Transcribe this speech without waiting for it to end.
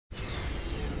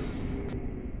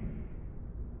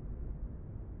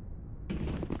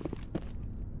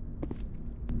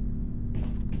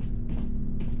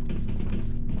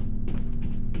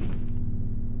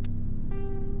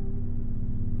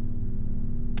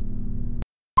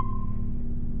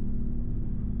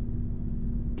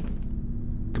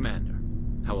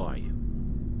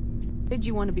Did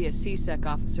you want to be a C-Sec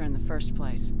officer in the first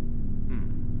place?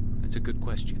 That's a good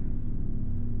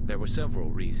question. There were several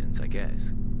reasons, I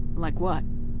guess. Like what?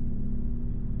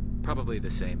 Probably the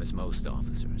same as most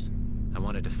officers. I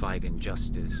wanted to fight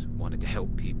injustice, wanted to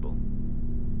help people.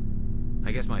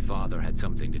 I guess my father had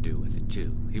something to do with it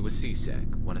too. He was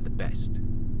C-Sec, one of the best.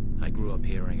 I grew up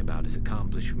hearing about his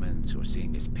accomplishments or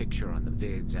seeing his picture on the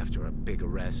vids after a big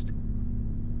arrest.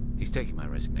 He's taking my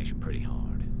resignation pretty hard.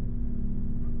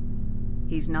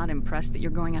 He's not impressed that you're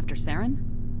going after Saren?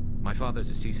 My father's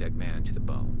a C-Sec man to the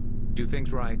bone. Do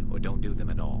things right or don't do them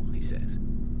at all, he says.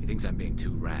 He thinks I'm being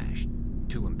too rash,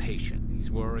 too impatient.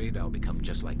 He's worried I'll become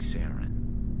just like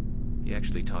Saren. He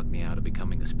actually talked me out of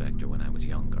becoming a Spectre when I was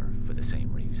younger, for the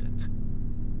same reasons.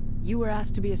 You were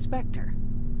asked to be a Spectre?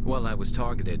 Well, I was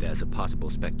targeted as a possible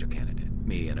Spectre candidate,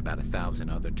 me and about 1,000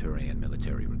 other Turian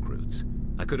military recruits.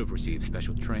 I could have received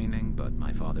special training, but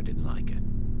my father didn't like it.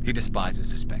 He despises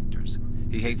the Spectres.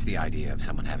 He hates the idea of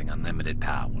someone having unlimited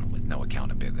power with no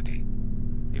accountability.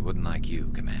 He wouldn't like you,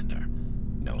 Commander.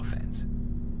 No offense.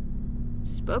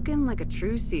 Spoken like a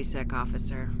true C-Sec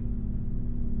officer.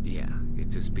 Yeah,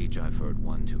 it's a speech I've heard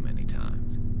one too many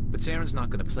times. But Saren's not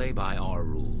going to play by our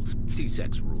rules,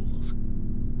 C-Sec's rules.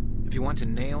 If you want to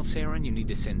nail Saren, you need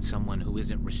to send someone who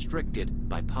isn't restricted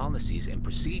by policies and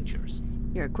procedures.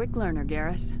 You're a quick learner,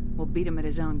 Garrus. We'll beat him at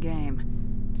his own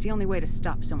game. It's the only way to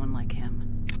stop someone like him.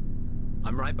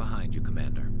 I'm right behind you,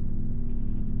 Commander.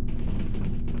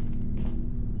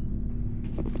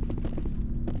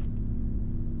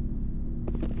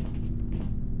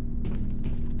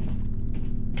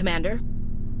 Commander?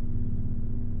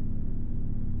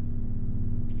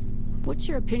 What's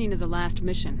your opinion of the last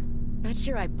mission? Not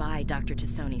sure I buy Dr.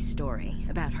 Tassoni's story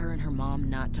about her and her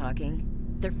mom not talking.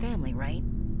 They're family, right?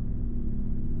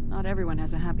 Not everyone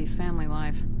has a happy family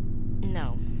life.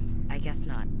 No, I guess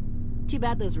not. Too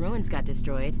bad those ruins got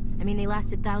destroyed. I mean, they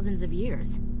lasted thousands of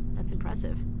years. That's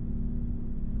impressive.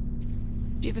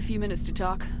 Do you have a few minutes to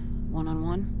talk?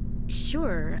 One-on-one?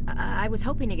 Sure. I was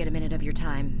hoping to get a minute of your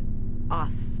time.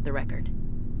 Off the record.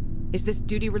 Is this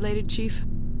duty-related, Chief?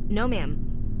 No,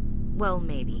 ma'am. Well,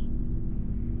 maybe.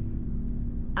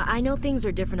 I know things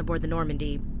are different aboard the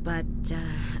Normandy, but,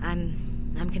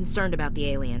 I'm concerned about the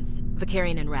aliens.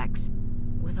 Vicarian and Rex.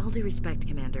 With all due respect,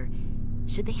 Commander,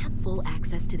 should they have full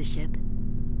access to the ship?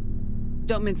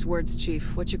 Don't mince words,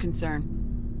 Chief. What's your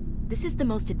concern? This is the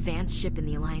most advanced ship in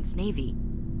the Alliance Navy.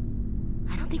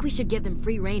 I don't think we should give them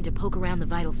free rein to poke around the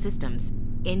vital systems.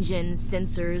 Engines,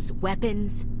 sensors,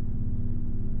 weapons.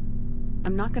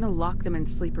 I'm not gonna lock them in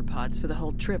sleeper pods for the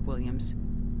whole trip, Williams.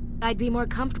 I'd be more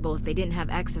comfortable if they didn't have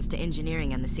access to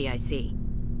engineering and the CIC.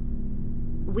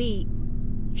 We,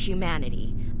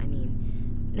 humanity, I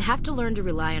mean, have to learn to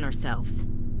rely on ourselves.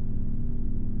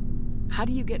 How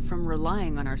do you get from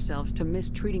relying on ourselves to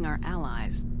mistreating our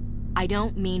allies? I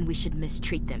don't mean we should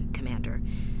mistreat them, Commander.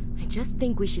 I just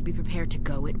think we should be prepared to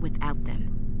go it without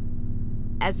them.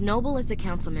 As noble as the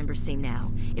council members seem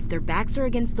now, if their backs are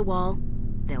against the wall,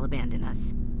 they'll abandon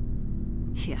us.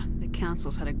 Yeah, the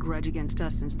council's had a grudge against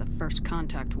us since the first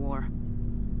contact war.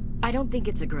 I don't think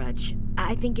it's a grudge.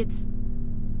 I think it's...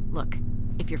 Look,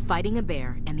 if you're fighting a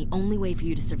bear and the only way for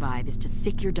you to survive is to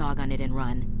sick your dog on it and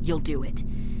run, you'll do it.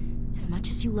 As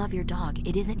much as you love your dog,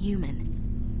 it isn't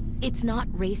human. It's not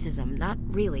racism, not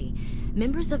really.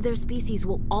 Members of their species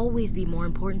will always be more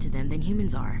important to them than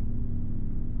humans are.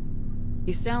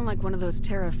 You sound like one of those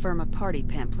Terra Firma party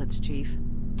pamphlets, Chief.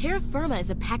 Terra Firma is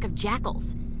a pack of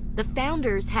jackals. The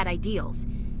founders had ideals.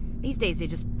 These days they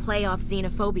just play off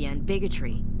xenophobia and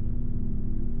bigotry.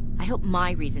 I hope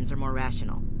my reasons are more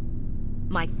rational.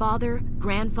 My father,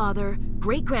 grandfather,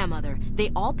 great-grandmother,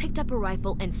 they all picked up a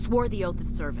rifle and swore the oath of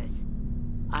service.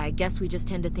 I guess we just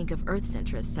tend to think of Earth's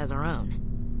interests as our own.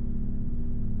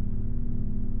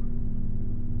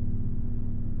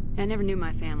 I never knew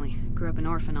my family. Grew up an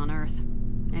orphan on Earth.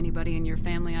 Anybody in your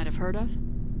family I'd have heard of?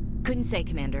 Couldn't say,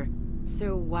 Commander.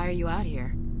 So why are you out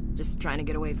here? Just trying to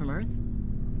get away from Earth?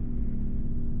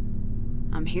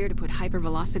 I'm here to put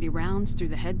hypervelocity rounds through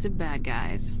the heads of bad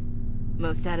guys.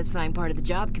 Most satisfying part of the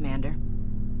job, Commander.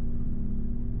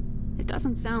 It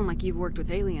doesn't sound like you've worked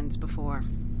with aliens before.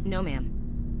 No, ma'am.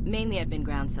 Mainly I've been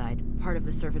groundside, part of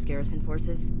the surface garrison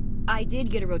forces. I did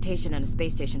get a rotation on a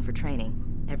space station for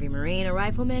training. Every Marine a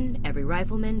rifleman, every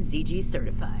rifleman ZG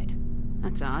certified.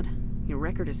 That's odd. Your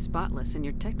record is spotless and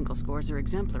your technical scores are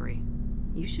exemplary.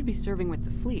 You should be serving with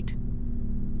the fleet.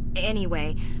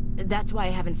 Anyway, that's why I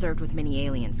haven't served with many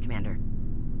aliens, Commander.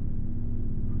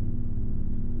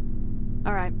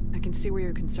 Alright, I can see where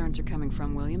your concerns are coming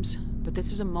from, Williams. But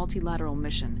this is a multilateral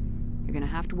mission. You're gonna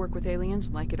have to work with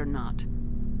aliens, like it or not.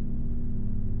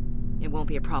 It won't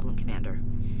be a problem, Commander.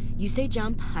 You say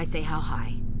jump, I say how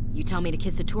high. You tell me to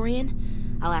kiss a Turian,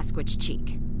 I'll ask which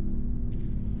cheek.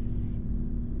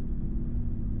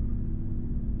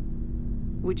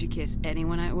 Would you kiss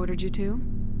anyone I ordered you to?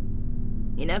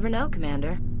 You never know,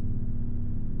 Commander.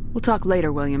 We'll talk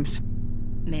later, Williams.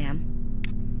 Ma'am.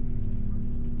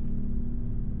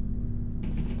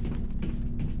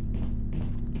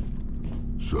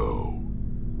 So,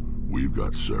 we've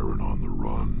got Saren on the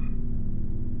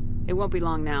run. It won't be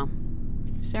long now.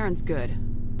 Saren's good,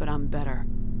 but I'm better.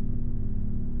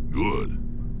 Good.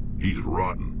 He's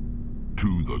rotten.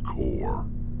 To the core.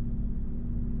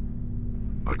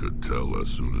 I could tell as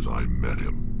soon as I met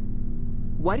him.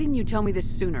 Why didn't you tell me this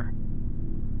sooner?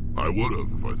 I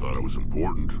would've if I thought it was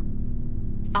important.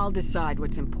 I'll decide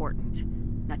what's important.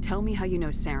 Now tell me how you know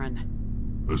Saren.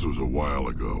 This was a while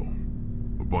ago.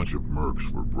 A bunch of mercs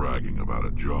were bragging about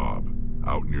a job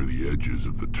out near the edges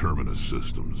of the Terminus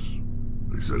systems.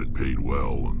 They said it paid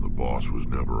well and the boss was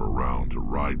never around to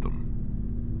ride them.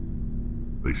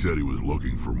 They said he was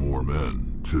looking for more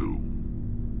men, too.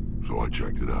 So I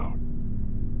checked it out.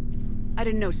 I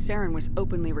didn't know Saren was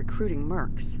openly recruiting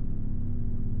mercs.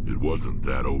 It wasn't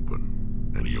that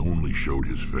open, and he only showed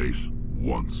his face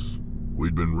once.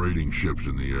 We'd been raiding ships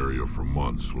in the area for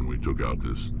months when we took out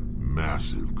this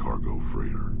massive cargo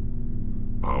freighter.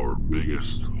 Our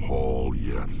biggest haul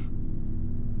yet.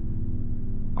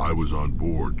 I was on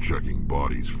board checking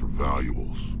bodies for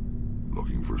valuables,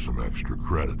 looking for some extra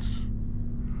credits.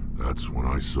 That's when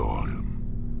I saw him.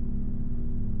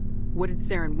 What did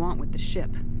Saren want with the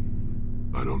ship?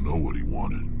 I don't know what he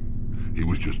wanted. He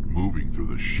was just moving through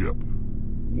the ship,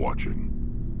 watching.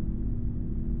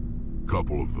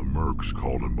 Couple of the mercs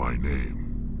called him by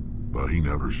name, but he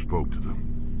never spoke to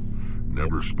them.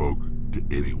 Never spoke to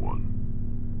anyone.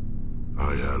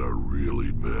 I had a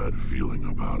really bad feeling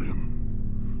about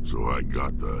him, so I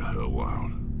got the hell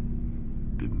out.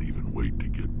 Didn't even wait to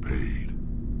get paid.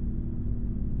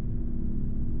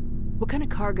 What kind of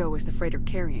cargo was the freighter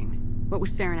carrying? What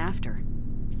was Saren after?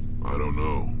 I don't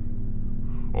know.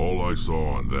 All I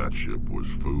saw on that ship was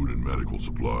food and medical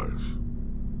supplies.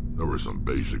 There were some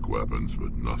basic weapons,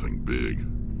 but nothing big.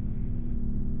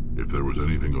 If there was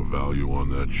anything of value on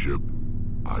that ship,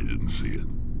 I didn't see it.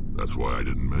 That's why I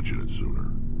didn't mention it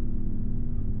sooner.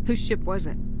 Whose ship was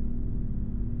it?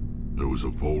 There was a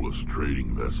Volus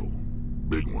trading vessel.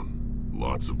 Big one.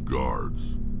 Lots of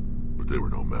guards. But they were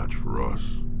no match for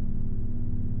us.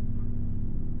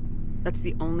 That's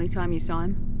the only time you saw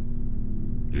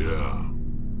him? Yeah.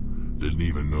 Didn't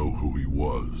even know who he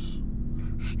was.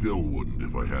 Still wouldn't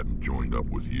if I hadn't joined up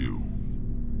with you.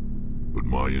 But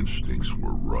my instincts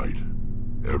were right.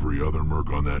 Every other merc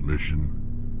on that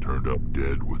mission turned up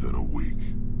dead within a week.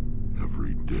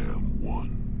 Every damn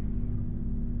one.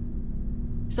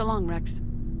 So long, Rex.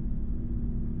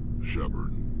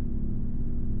 Shepard.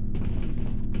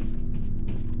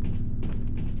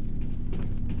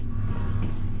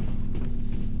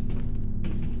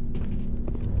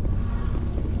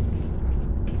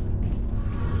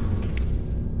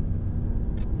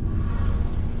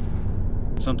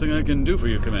 Something I can do for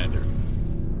you, Commander.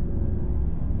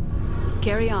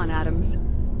 Carry on, Adams.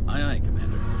 Aye, aye,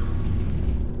 Commander.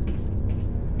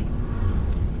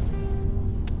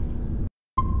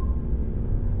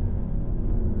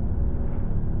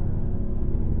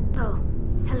 Oh,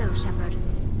 hello, Shepard.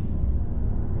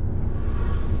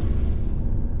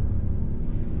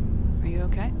 Are you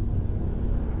okay?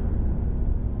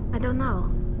 I don't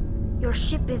know. Your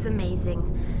ship is amazing,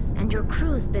 and your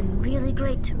crew's been really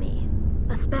great to me.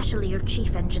 Especially your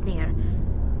chief engineer.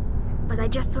 But I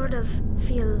just sort of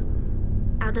feel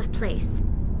out of place.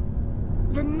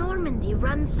 The Normandy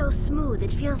runs so smooth it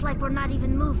feels like we're not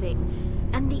even moving.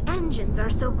 And the engines are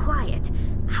so quiet.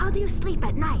 How do you sleep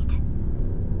at night?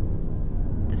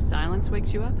 The silence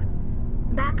wakes you up?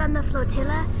 Back on the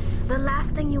flotilla, the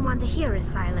last thing you want to hear is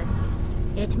silence.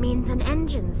 It means an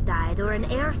engine's died or an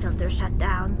air filter shut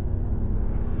down.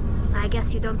 I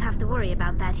guess you don't have to worry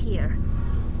about that here.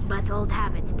 But old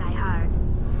habits die hard.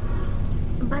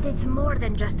 But it's more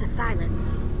than just the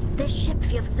silence. This ship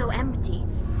feels so empty.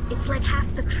 It's like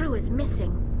half the crew is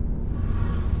missing.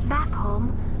 Back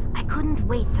home, I couldn't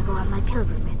wait to go on my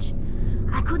pilgrimage.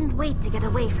 I couldn't wait to get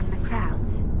away from the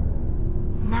crowds.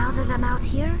 Now that I'm out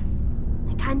here,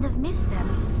 I kind of miss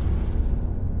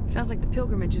them. Sounds like the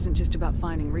pilgrimage isn't just about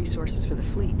finding resources for the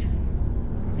fleet.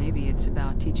 Maybe it's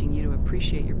about teaching you to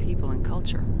appreciate your people and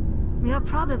culture. You're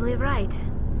probably right.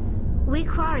 We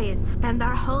Quarians spend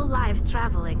our whole lives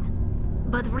traveling,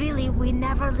 but really we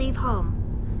never leave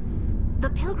home.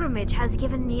 The pilgrimage has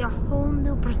given me a whole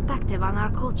new perspective on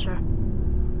our culture.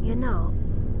 You know,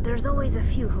 There's always a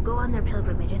few who go on their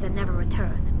pilgrimages and never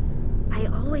return. I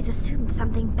always assumed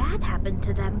something bad happened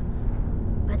to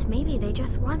them. But maybe they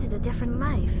just wanted a different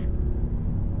life.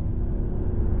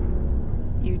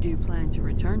 You do plan to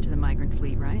return to the migrant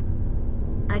fleet, right?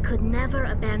 I could never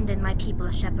abandon my people,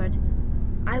 Shepard.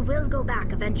 I will go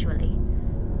back eventually.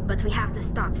 But we have to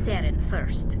stop Saren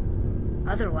first.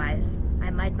 Otherwise, I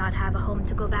might not have a home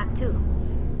to go back to.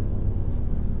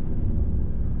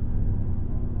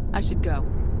 I should go.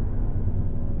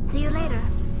 See you later.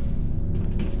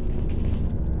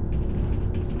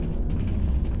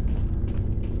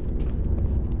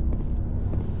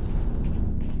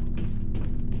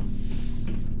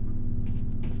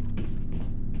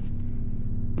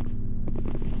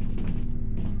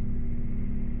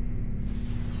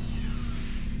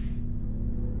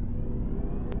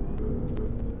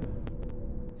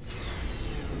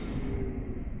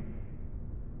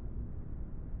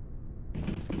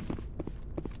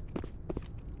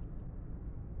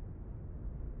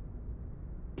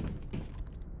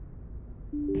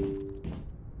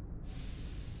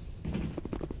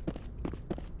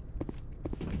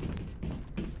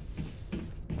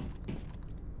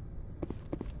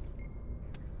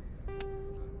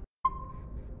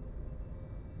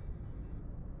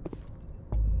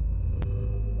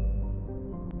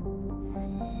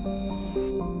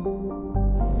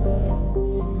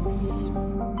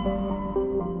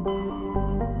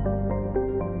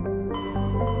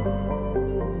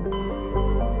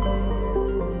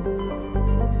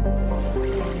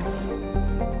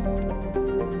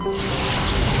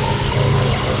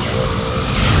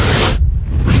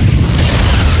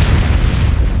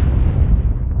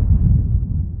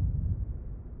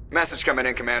 Message coming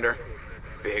in, Commander.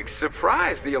 Big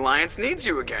surprise, the Alliance needs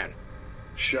you again.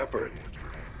 Shepard,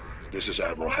 this is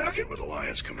Admiral Hackett with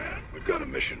Alliance Command. We've got a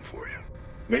mission for you.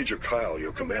 Major Kyle,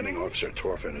 your commanding officer at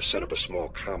Torfin, has set up a small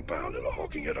compound in the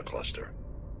Hawking Etta cluster.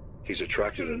 He's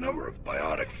attracted a number of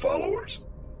biotic followers.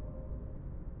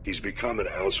 He's become an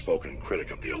outspoken critic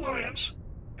of the Alliance,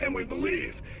 and we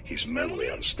believe he's mentally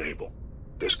unstable.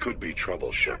 This could be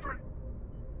trouble, Shepard.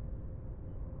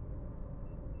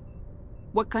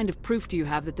 What kind of proof do you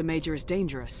have that the Major is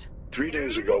dangerous? 3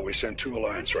 days ago, we sent 2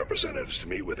 Alliance representatives to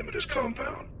meet with him at his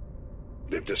compound.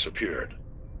 They've disappeared.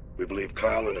 We believe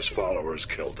Kyle and his followers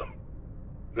killed them.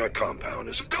 That compound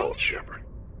is a cult, Shepard.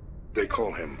 They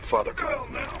call him Father Kyle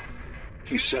now.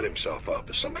 He set himself up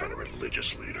as some kind of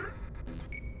religious leader.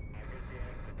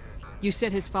 You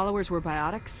said his followers were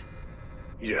biotics?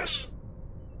 Yes.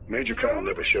 Major Kyle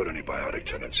never showed any biotic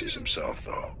tendencies himself,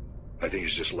 though. I think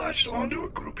he's just latched onto a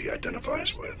group he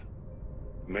identifies with.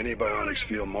 Many biotics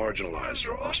feel marginalized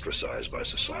or ostracized by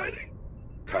society.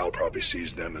 Kyle probably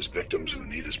sees them as victims who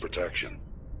need his protection,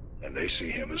 and they see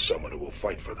him as someone who will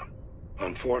fight for them.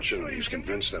 Unfortunately, he's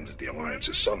convinced them that the Alliance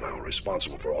is somehow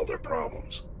responsible for all their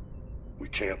problems. We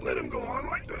can't let him go on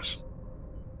like this.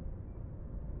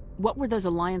 What were those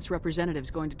Alliance representatives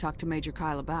going to talk to Major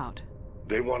Kyle about?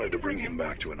 They wanted to bring him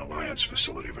back to an Alliance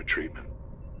facility for treatment.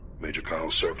 Major Kyle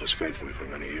served us faithfully for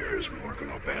many years. We weren't going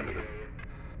to abandon him.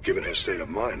 Given his state of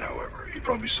mind, however, he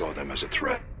probably saw them as a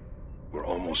threat. We're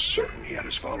almost certain he had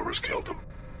his followers killed him.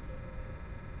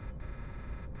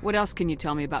 What else can you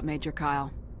tell me about Major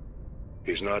Kyle?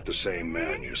 He's not the same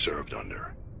man you served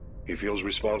under. He feels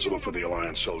responsible for the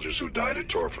Alliance soldiers who died at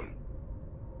Torfin.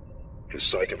 His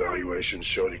psych evaluations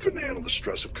showed he couldn't handle the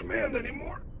stress of command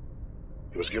anymore.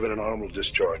 He was given an honorable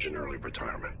discharge in early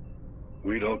retirement.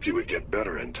 We'd hoped he would get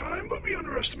better in time, but we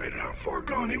underestimated how far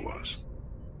gone he was.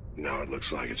 Now it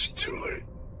looks like it's too late.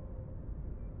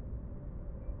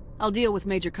 I'll deal with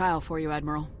Major Kyle for you,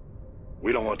 Admiral.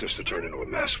 We don't want this to turn into a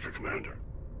massacre, Commander.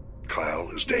 Kyle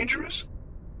is dangerous.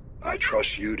 I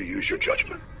trust you to use your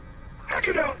judgment. Hack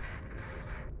it out.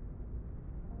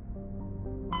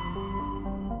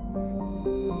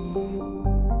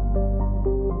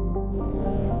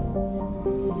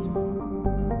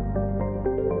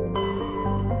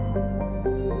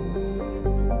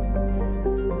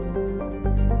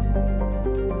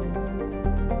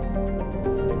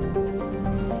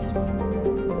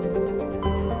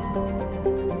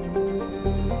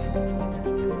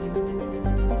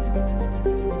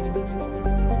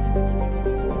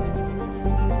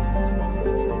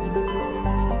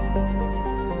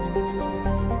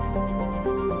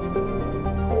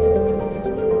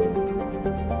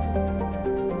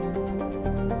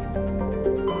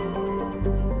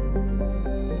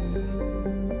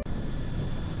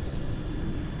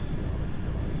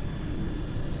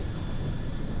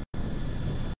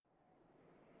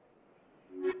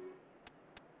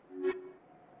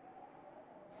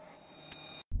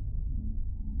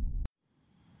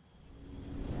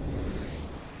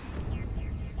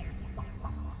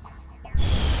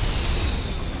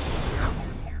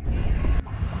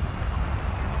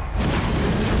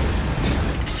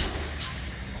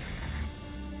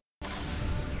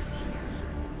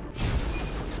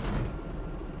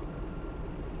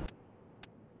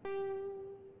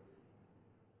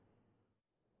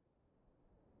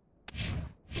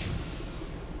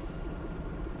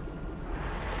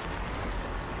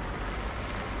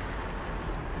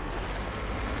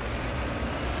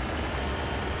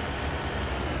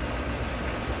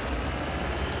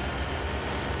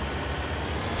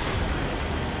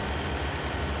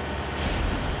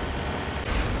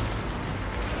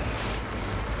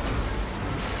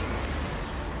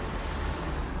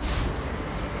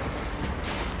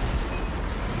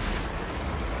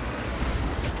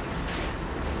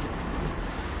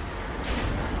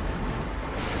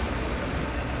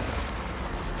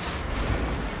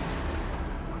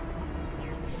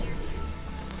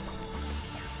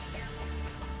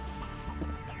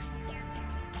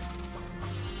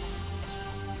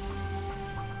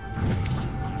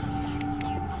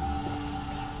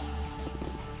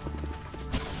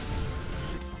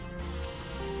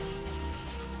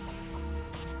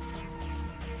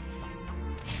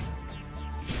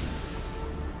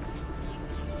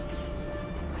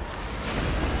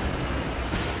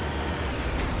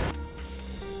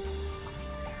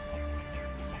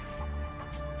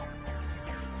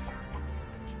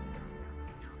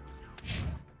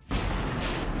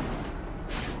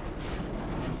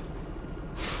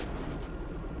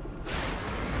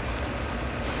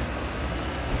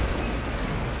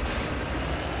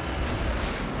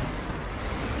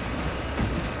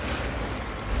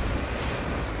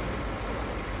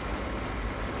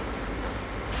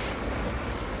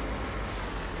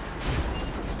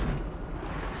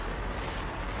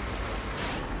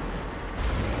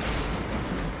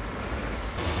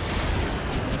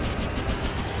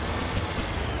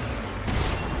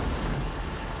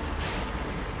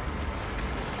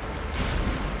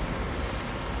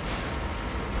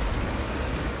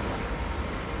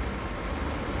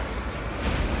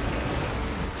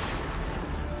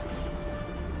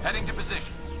 Heading to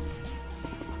position.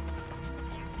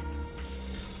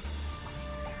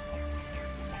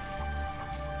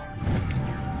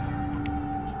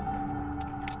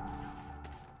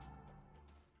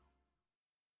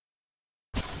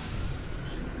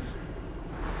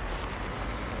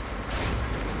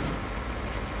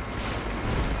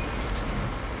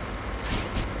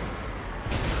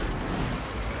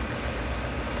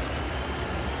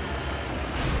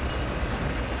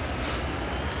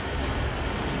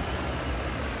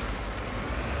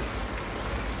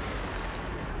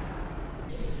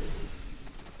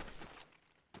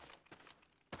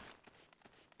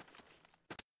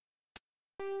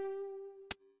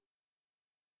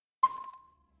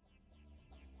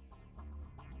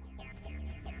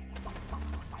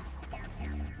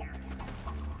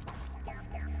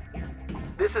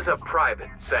 This is a private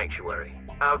sanctuary.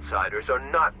 Outsiders are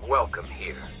not welcome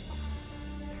here.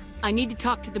 I need to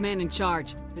talk to the man in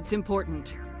charge. It's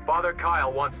important. Father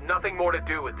Kyle wants nothing more to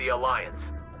do with the Alliance.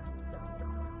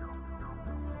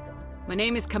 My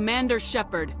name is Commander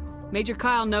Shepard. Major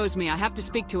Kyle knows me. I have to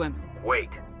speak to him.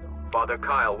 Wait. Father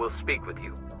Kyle will speak with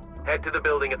you. Head to the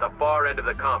building at the far end of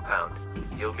the compound.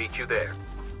 He'll meet you there.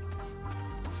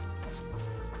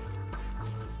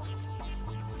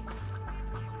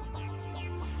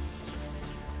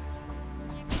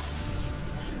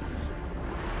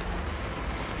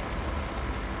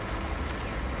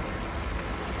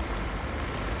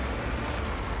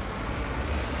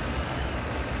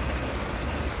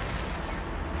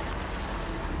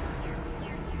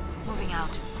 Moving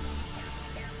out.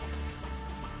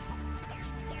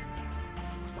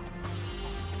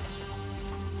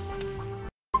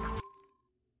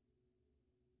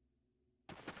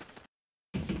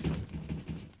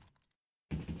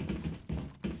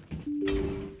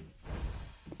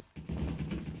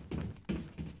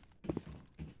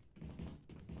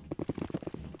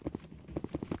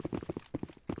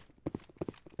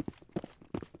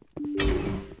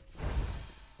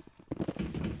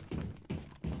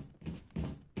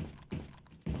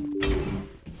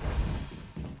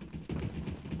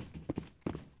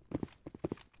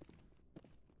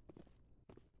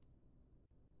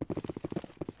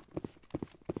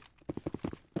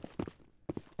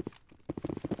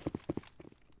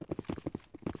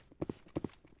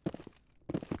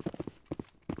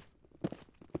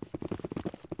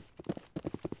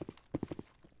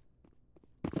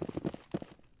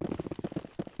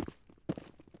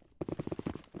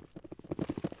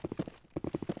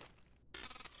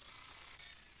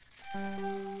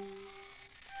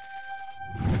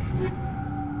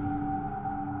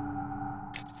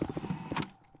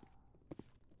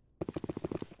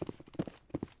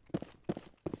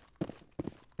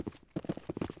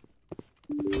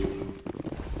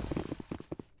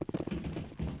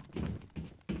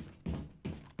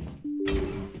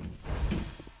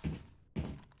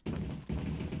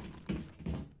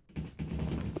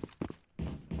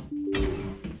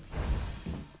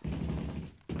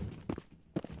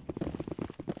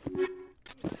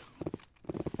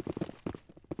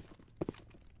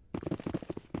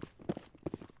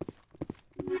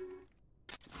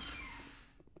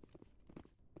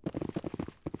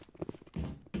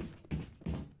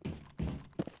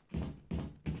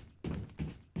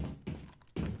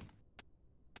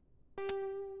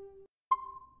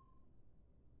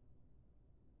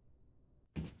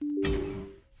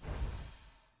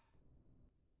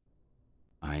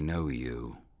 I know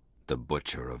you, the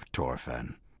Butcher of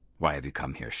Torfan. Why have you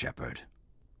come here, Shepard?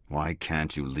 Why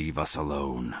can't you leave us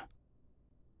alone?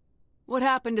 What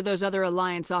happened to those other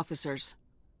Alliance officers?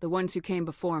 The ones who came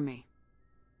before me?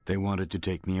 They wanted to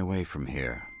take me away from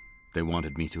here. They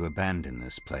wanted me to abandon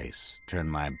this place, turn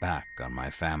my back on my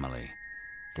family.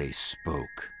 They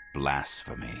spoke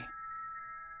blasphemy.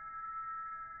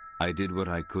 I did what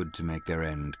I could to make their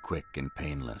end quick and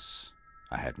painless.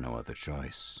 I had no other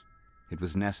choice. It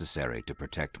was necessary to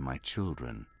protect my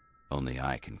children. Only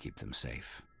I can keep them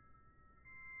safe.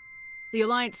 The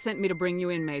Alliance sent me to bring you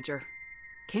in, Major.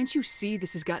 Can't you see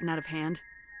this has gotten out of hand?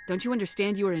 Don't you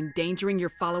understand you are endangering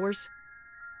your followers?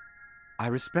 I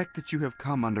respect that you have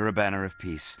come under a banner of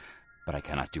peace, but I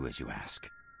cannot do as you ask.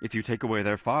 If you take away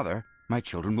their father, my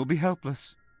children will be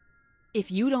helpless.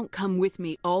 If you don't come with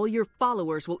me, all your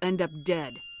followers will end up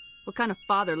dead. What kind of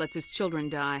father lets his children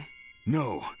die?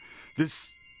 No,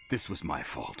 this was my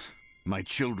fault. My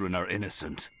children are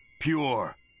innocent,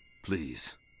 pure.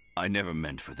 Please, I never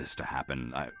meant for this to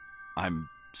happen. I'm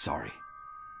sorry.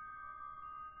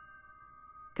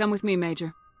 Come with me,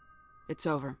 Major. It's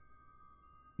over.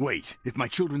 Wait, if my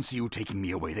children see you taking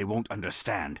me away, they won't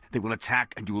understand. They will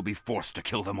attack and you will be forced to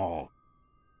kill them all.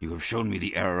 You have shown me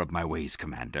the error of my ways,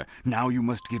 Commander. Now you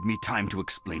must give me time to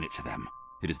explain it to them.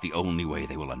 It is the only way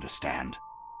they will understand.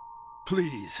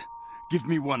 Please, give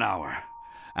me 1 hour.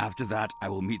 After that, I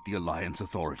will meet the Alliance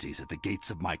authorities at the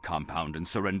gates of my compound and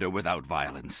surrender without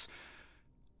violence.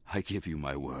 I give you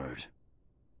my word.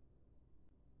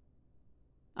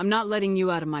 I'm not letting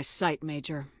you out of my sight,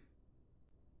 Major.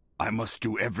 I must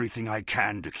do everything I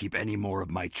can to keep any more of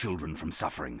my children from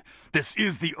suffering. This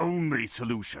is the only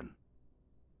solution.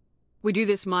 We do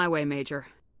this my way, Major.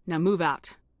 Now move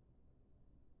out.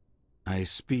 I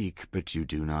speak, but you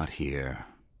do not hear.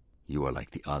 You are like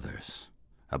the others.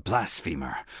 A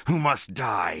blasphemer who must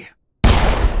die.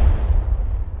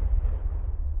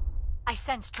 I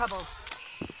sense trouble.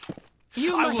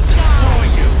 I will destroy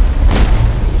you!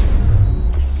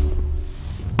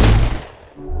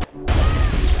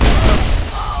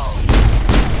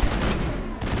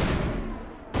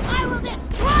 I will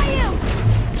destroy you!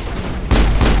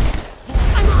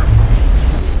 I'm on!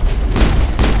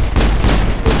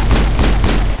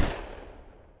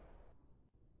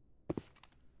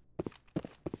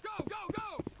 Go, go, go!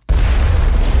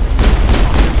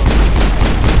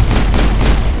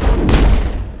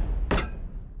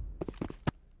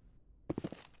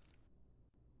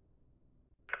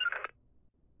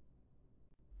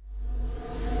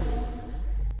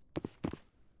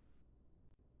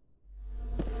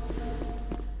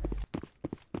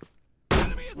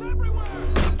 Enemy is everywhere!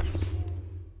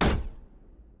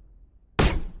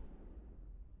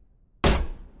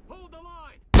 Hold the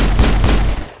line!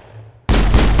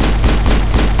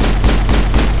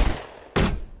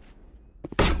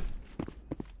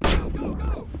 Go, go,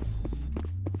 go!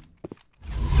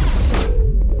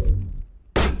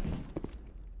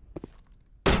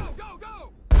 Go, go,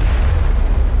 go!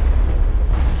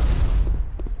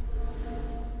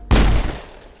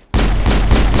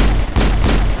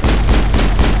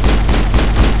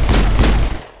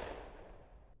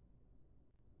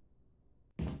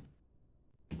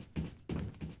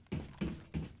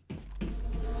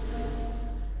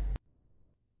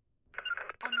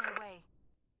 On my way.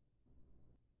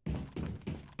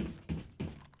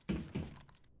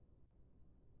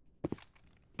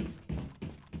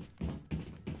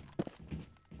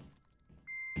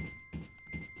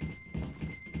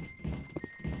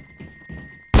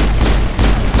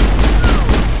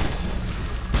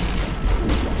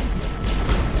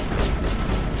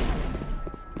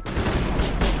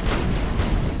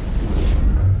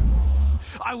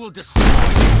 I will destroy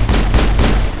you!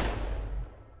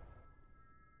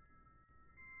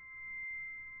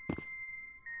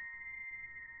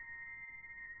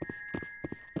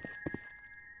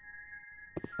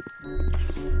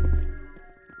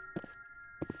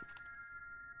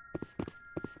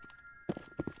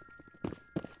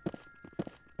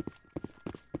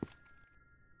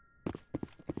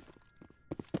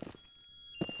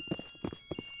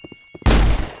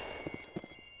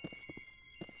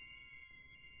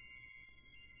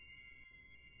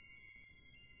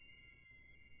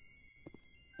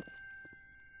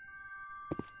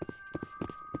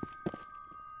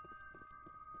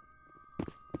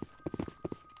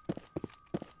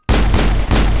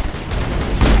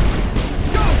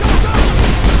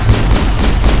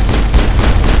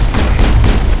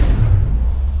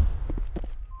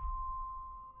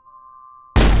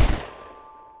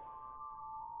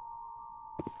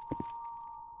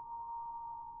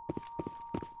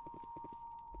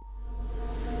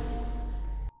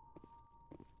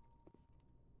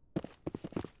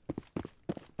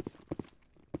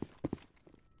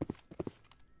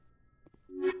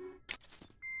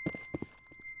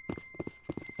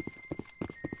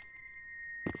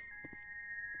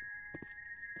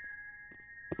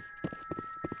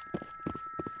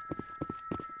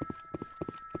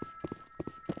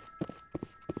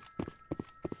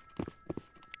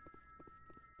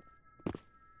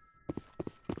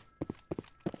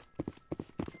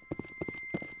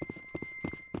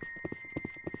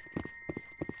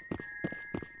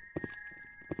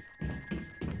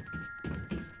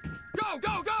 Go,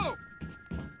 go, go!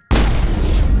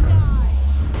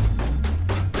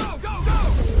 Go, go, go!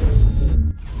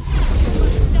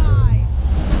 Die!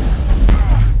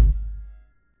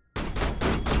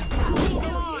 Hold the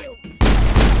line!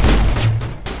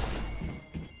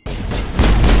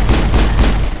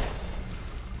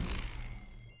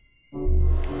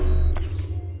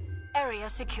 Area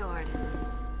secured.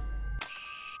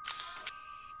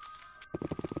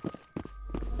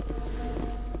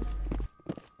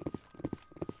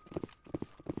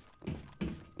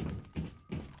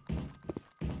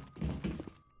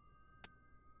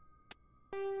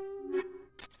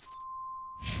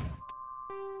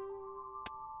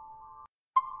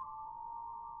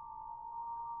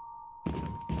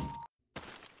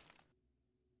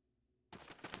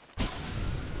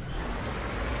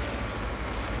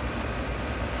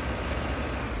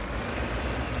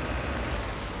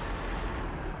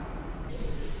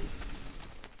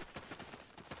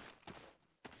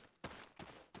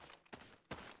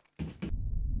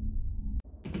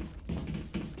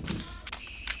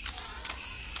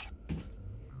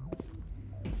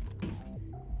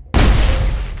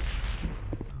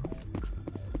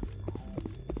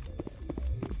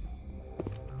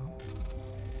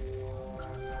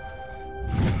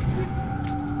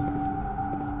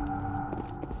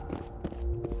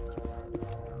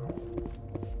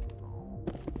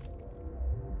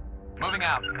 moving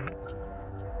out.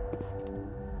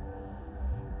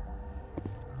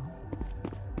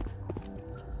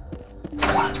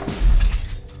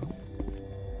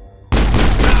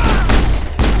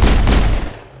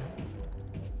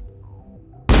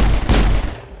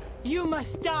 You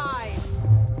must die!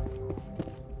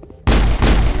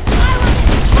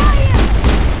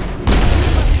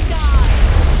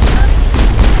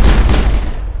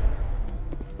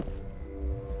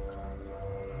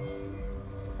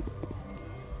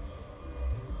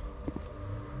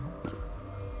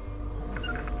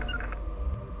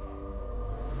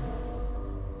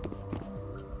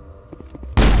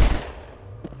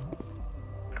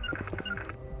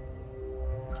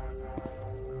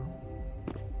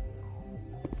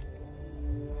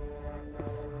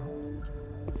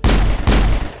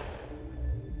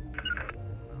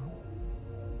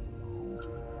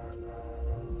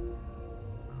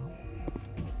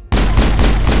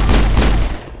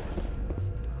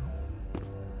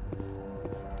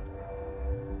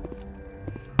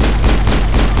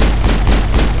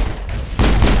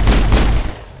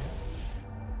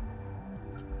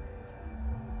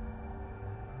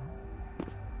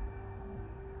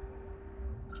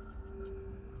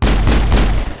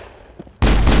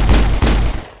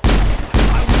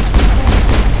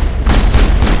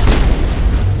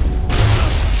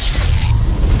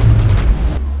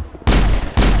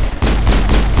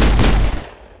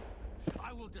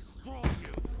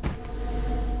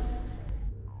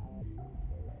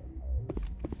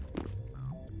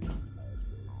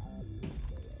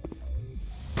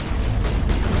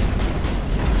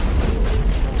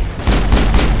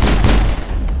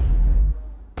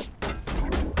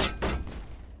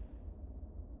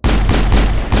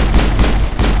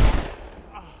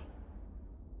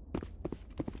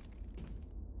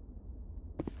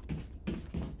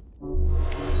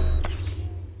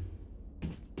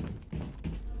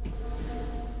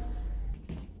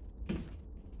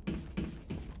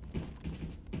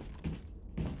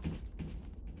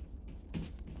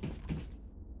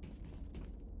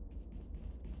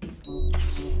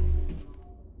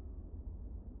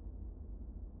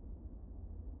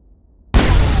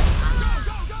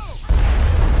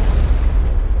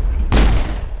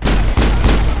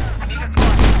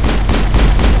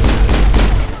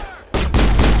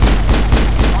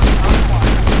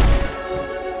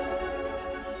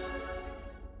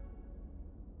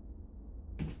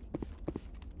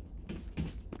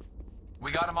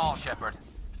 We got them all, Shepard.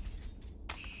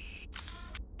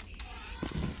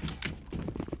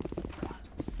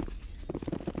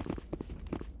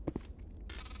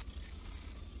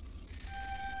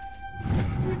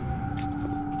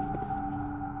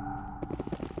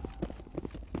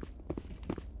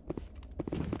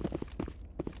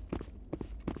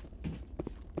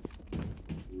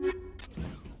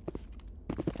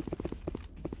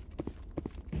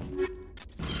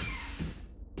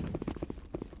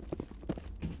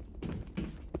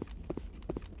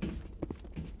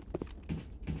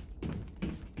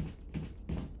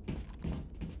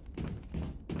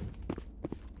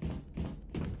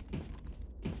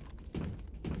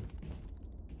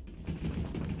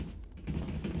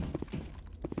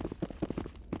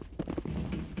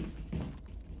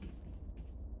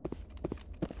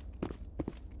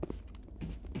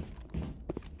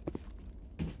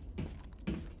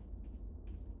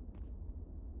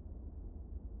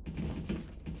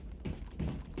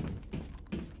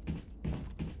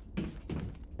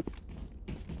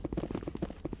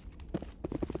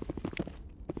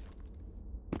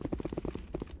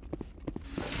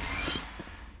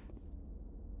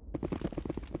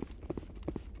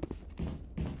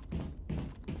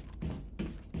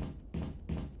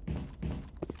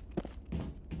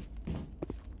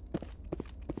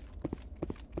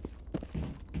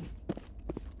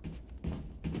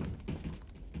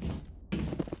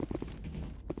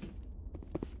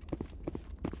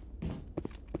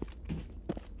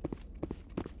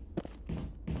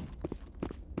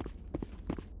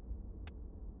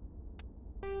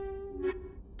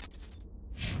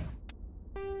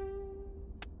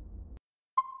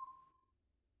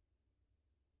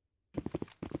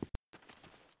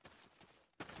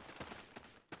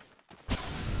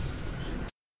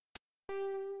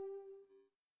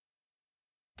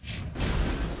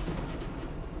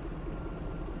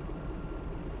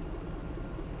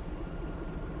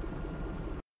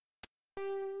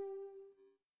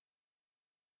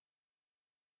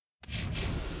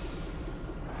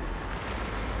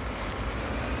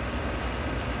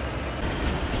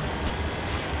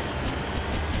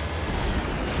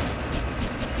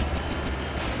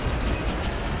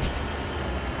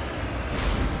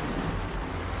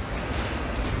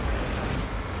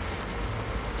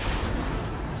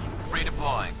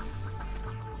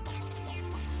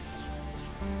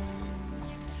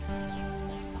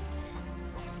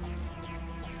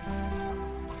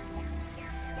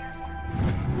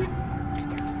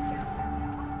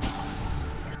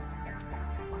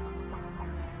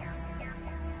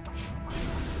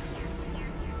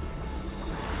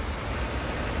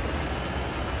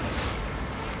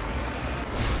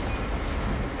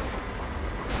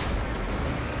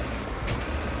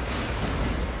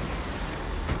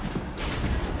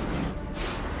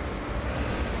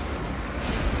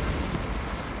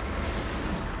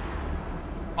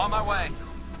 On my way.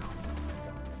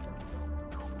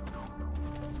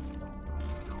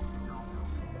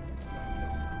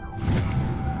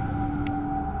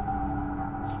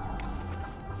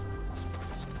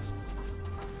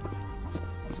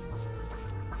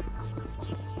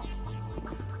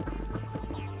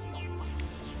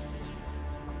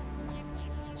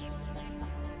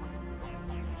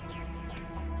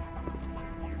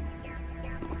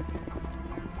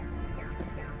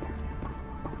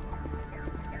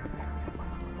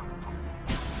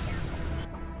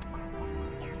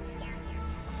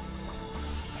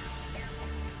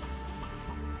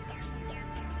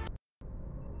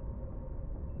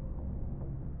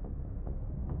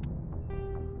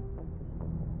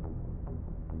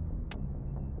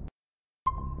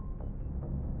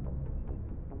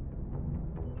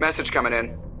 Message coming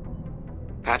in.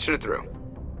 Patching it through.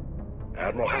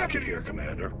 Admiral Hackett here,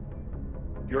 Commander.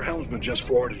 Your helmsman just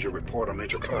forwarded your report on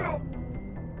Major Kyle.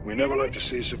 We never like to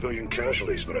see civilian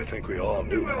casualties, but I think we all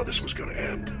knew how this was going to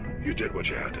end. You did what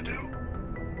you had to do.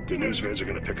 The news vids are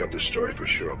going to pick up this story for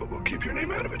sure, but we'll keep your name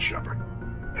out of it, Shepard.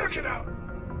 Hackett out.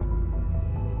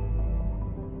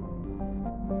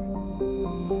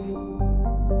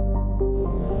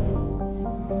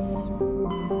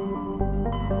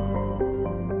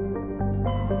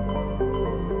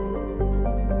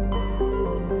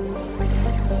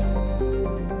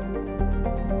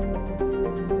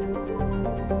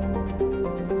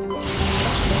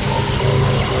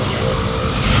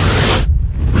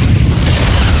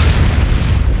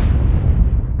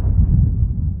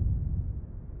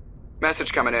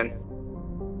 Message coming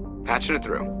in. Patching it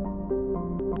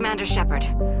through. Commander Shepard,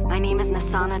 my name is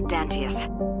Nasana Dantius.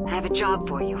 I have a job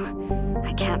for you.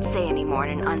 I can't say any more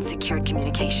in an unsecured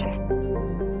communication.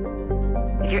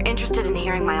 If you're interested in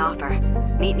hearing my offer,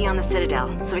 meet me on the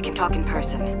Citadel so we can talk in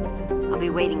person. I'll be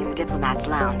waiting in the Diplomat's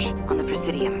Lounge on the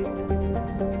Presidium.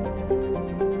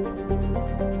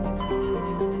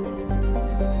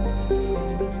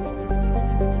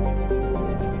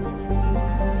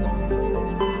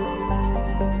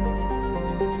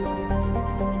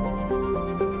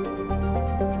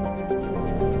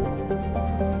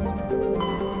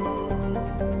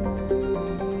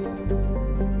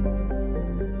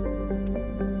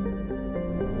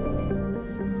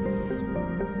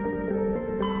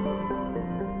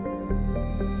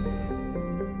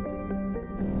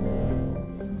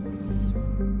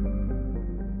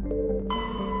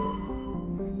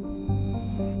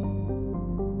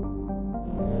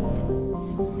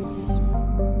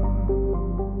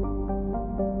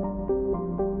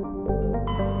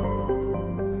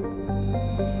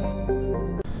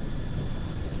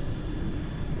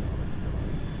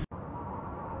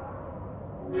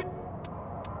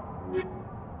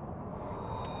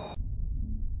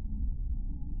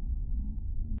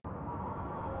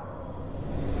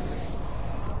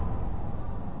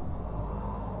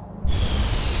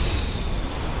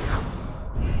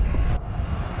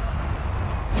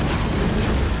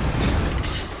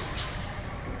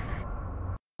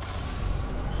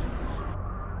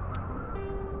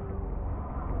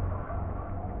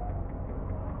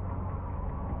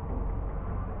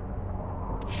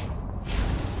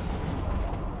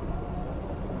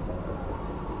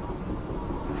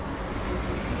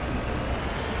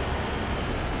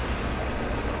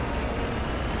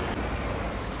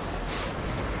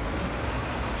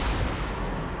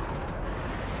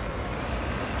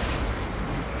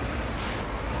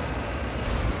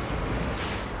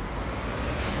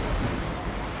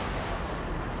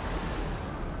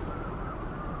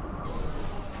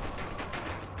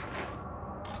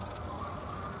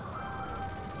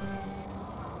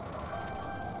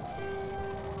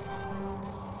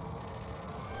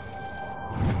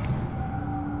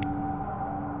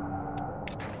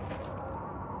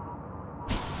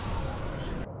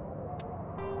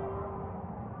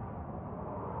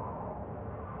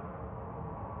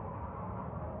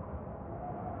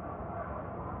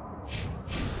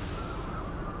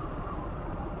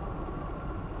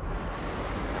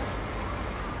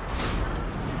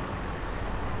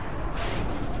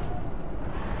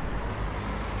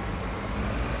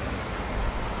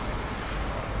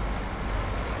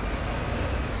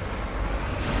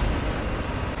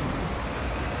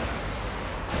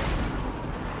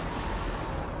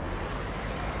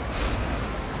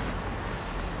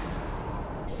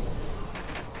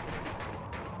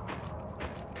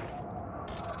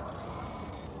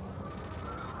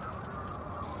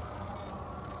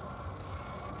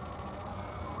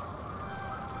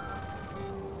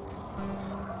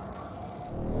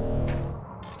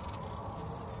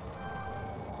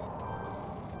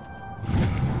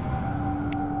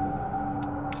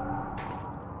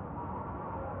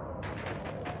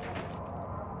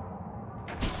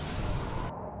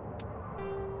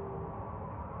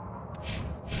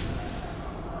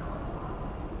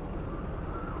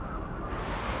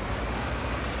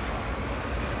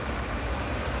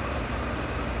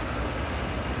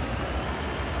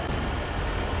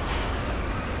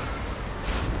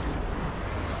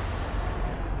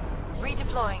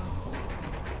 Deploying.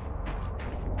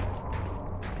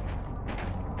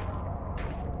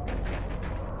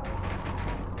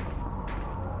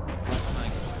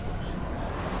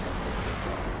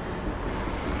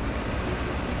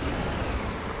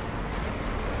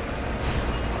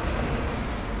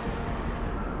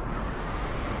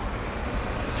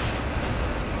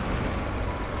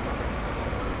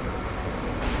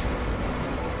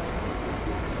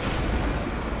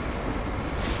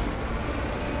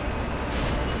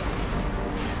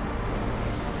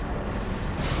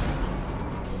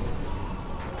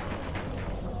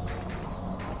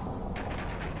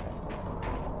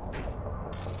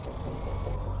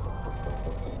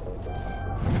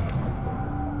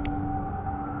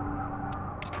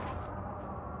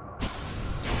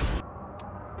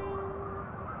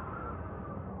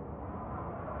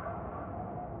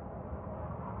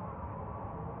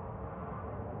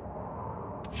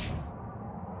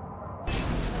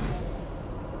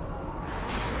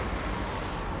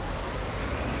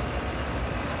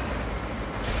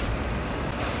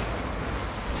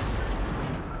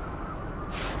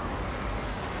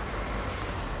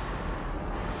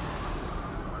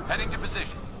 Heading to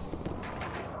position.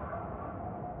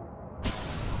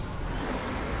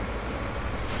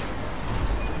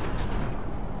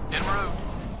 En route.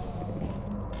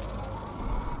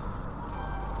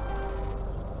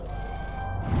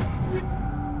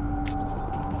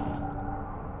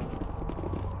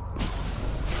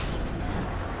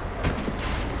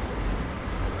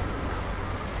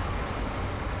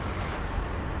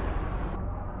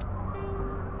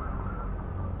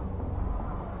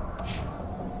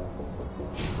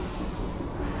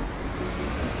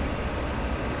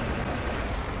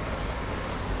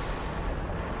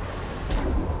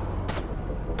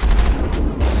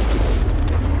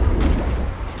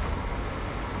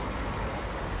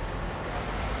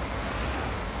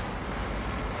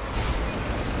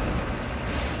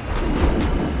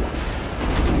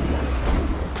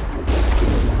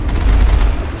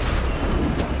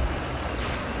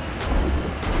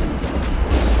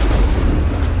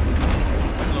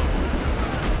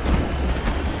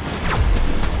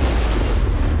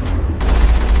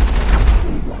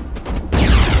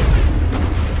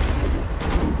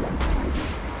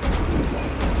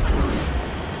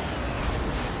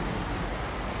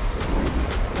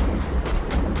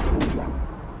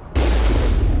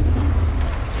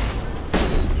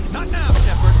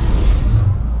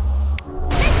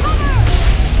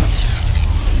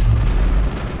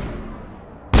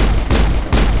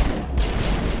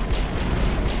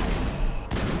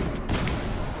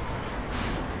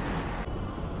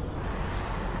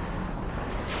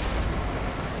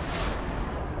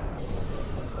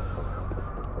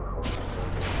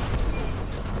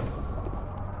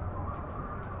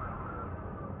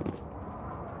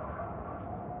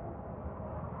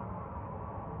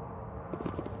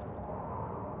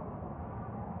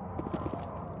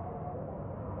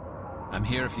 I'm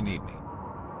here if you need me.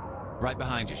 Right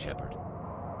behind you, Shepard.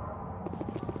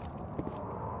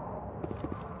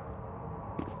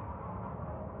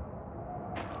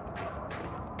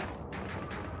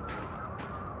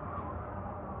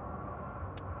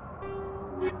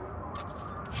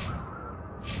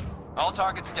 All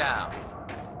targets down.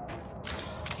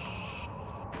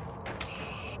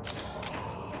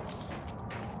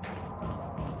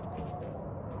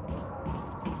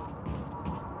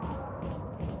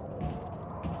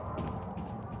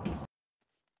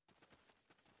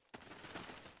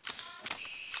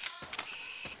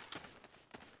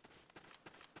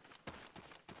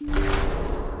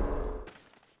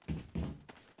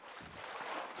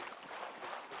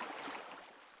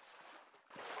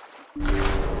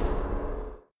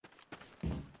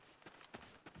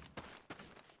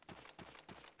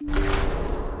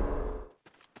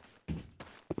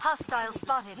 Hostile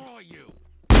spotted. Who are you?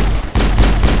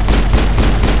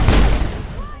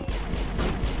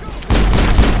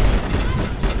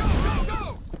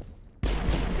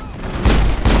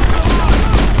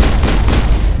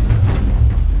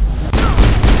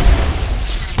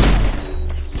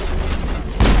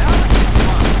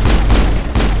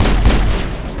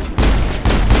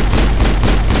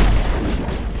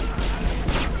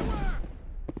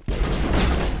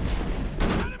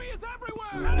 Enemy is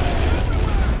everywhere!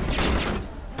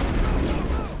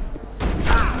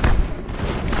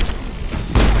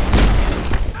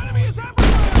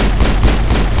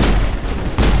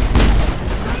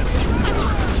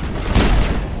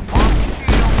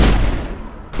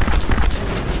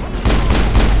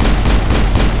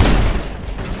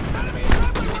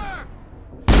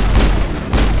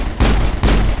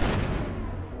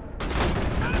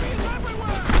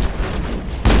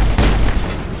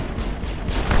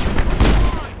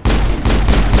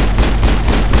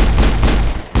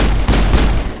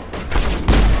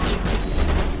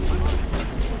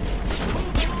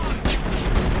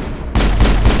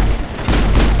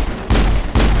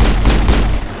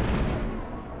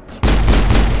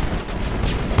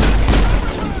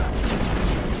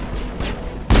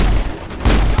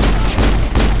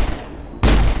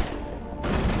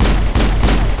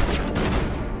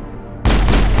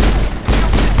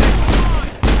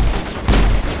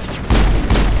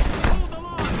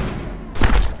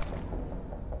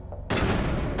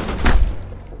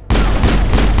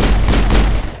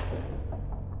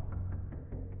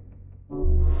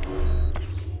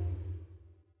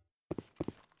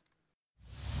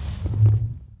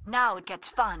 Now it gets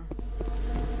fun.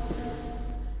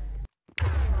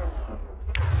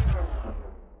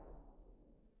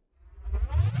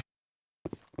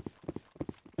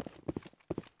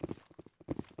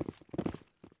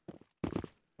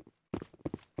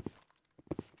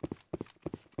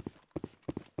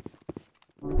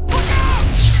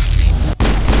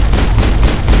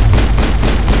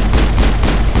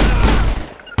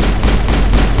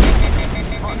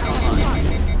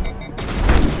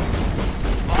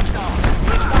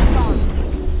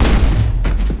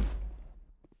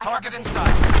 Target inside.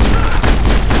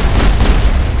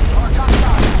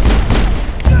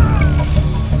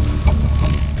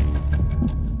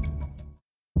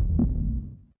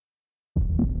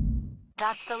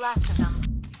 That's the last of them.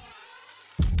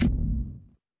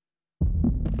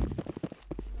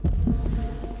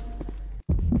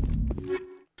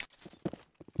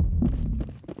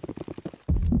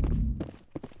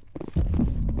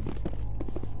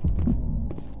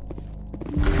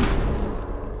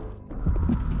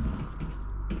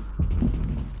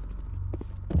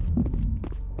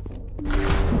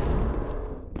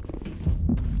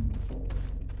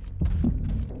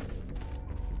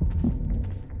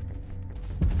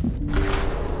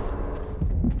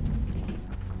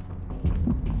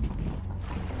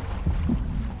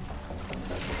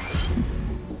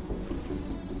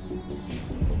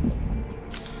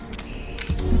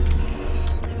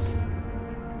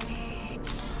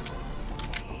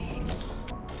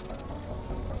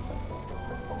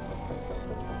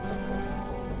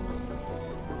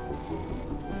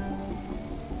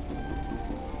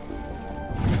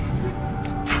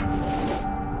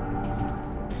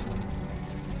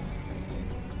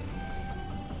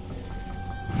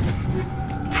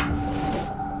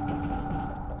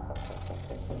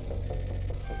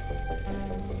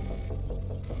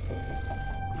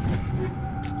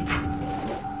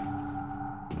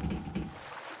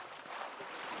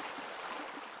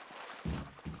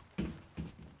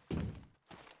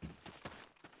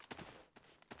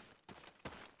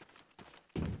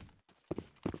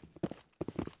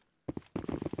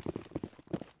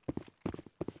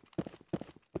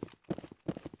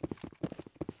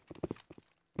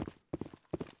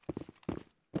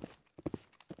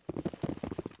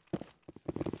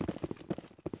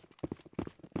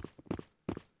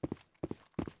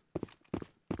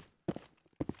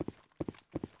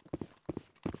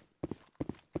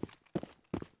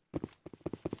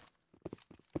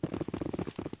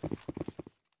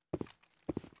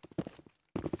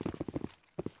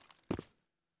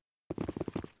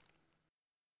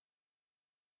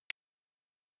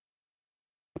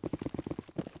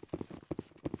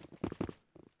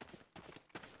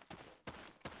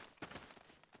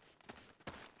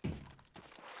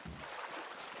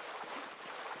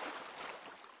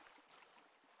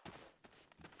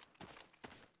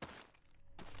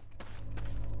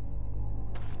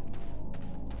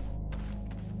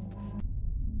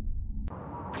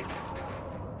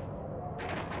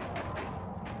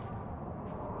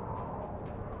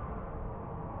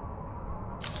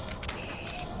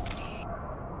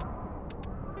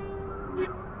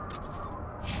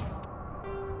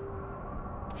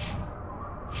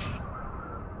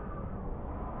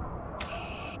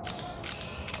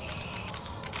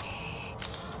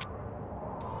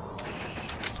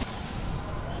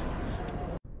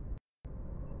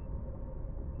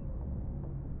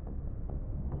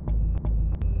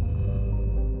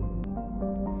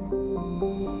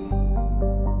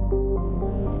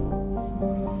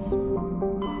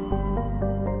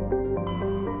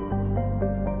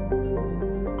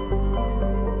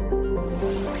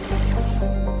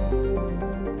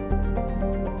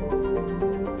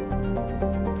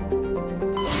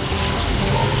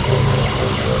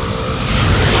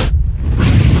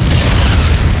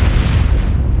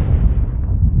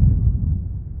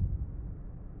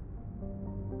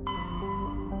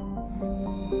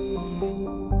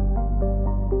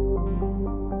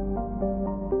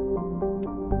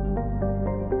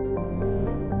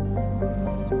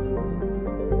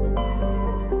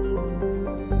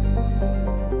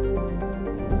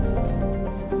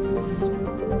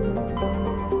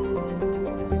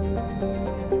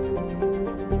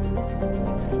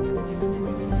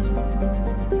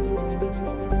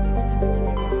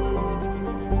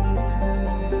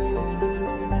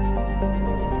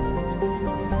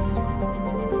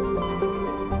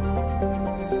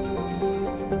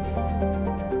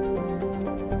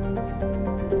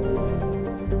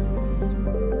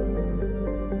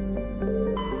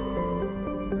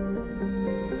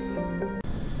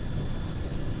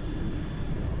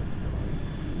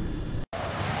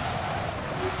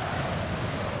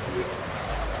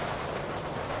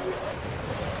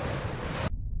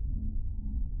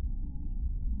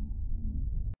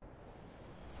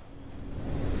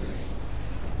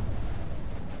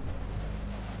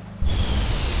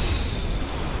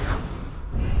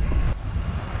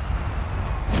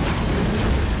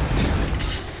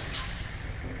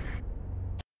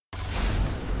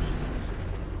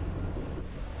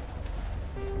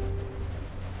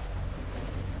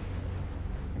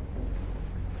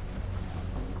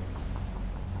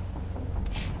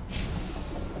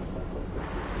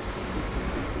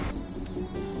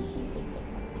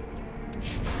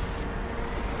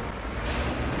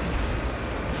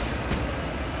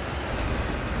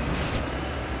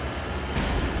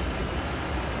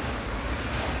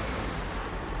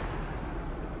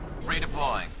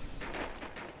 Redeploying.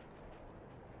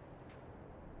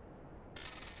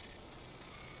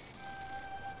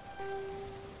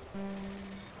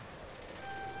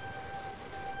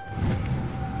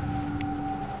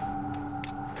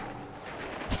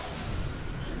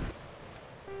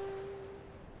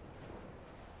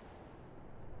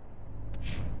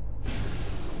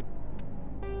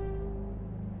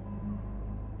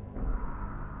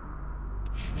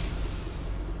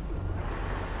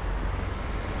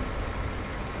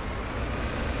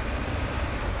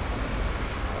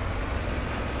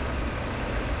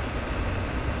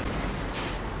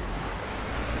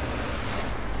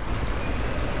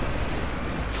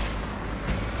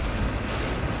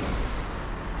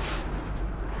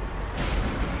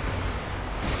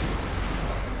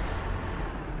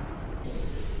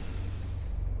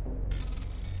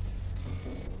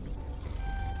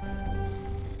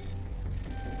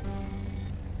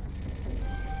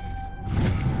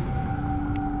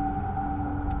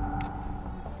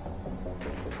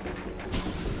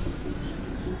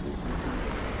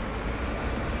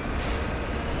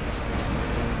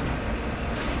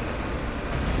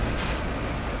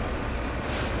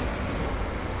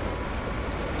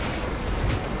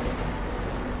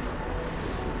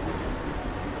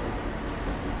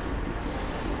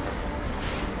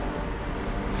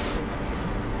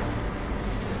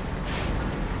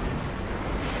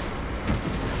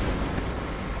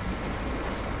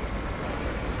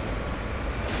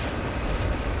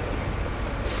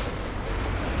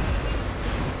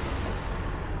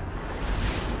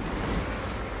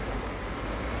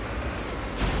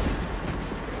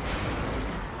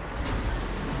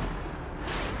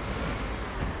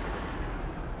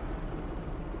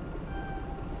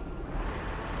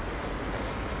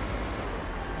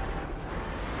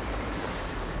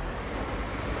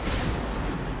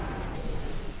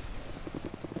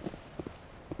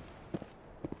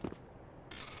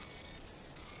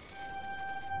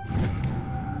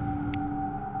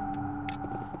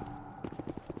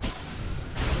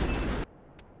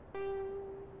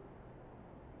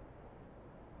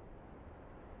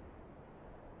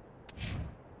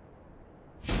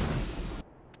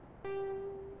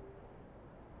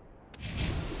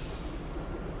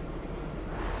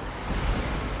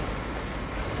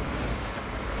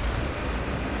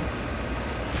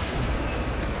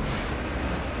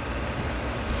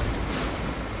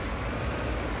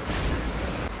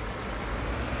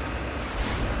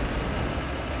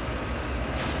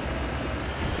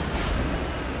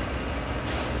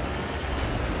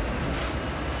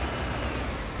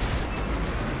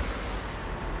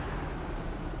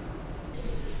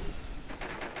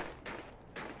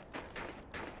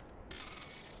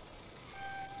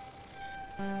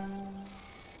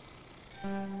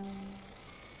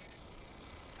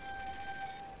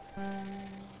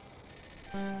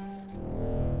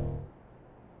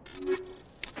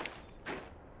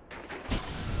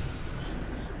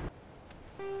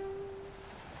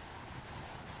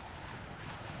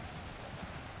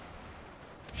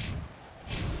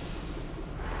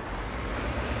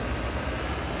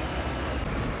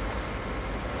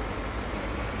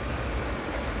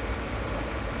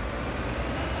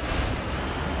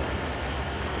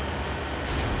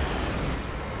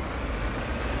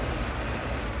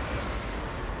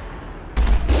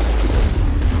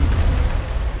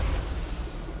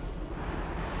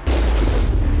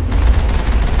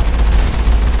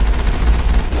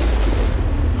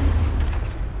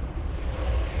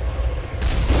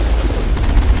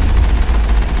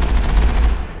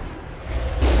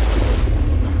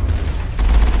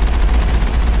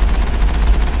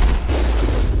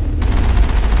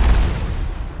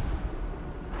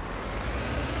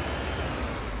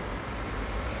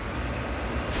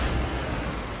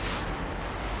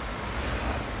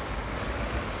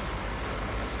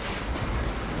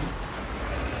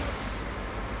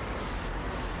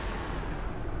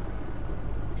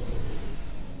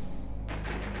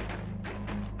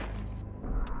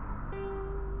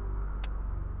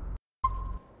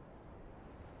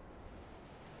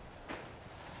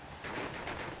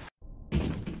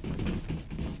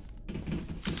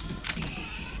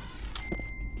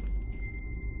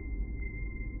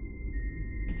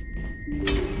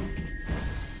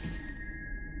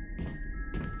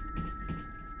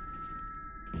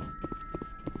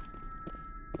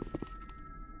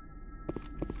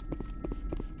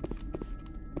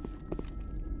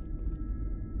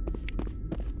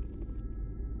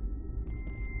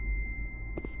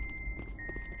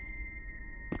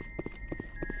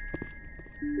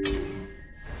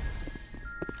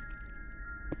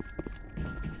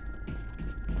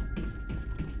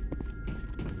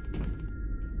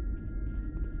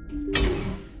 Locked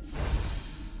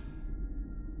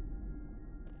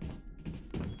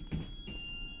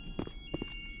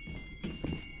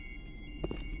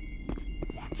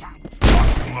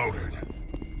and loaded.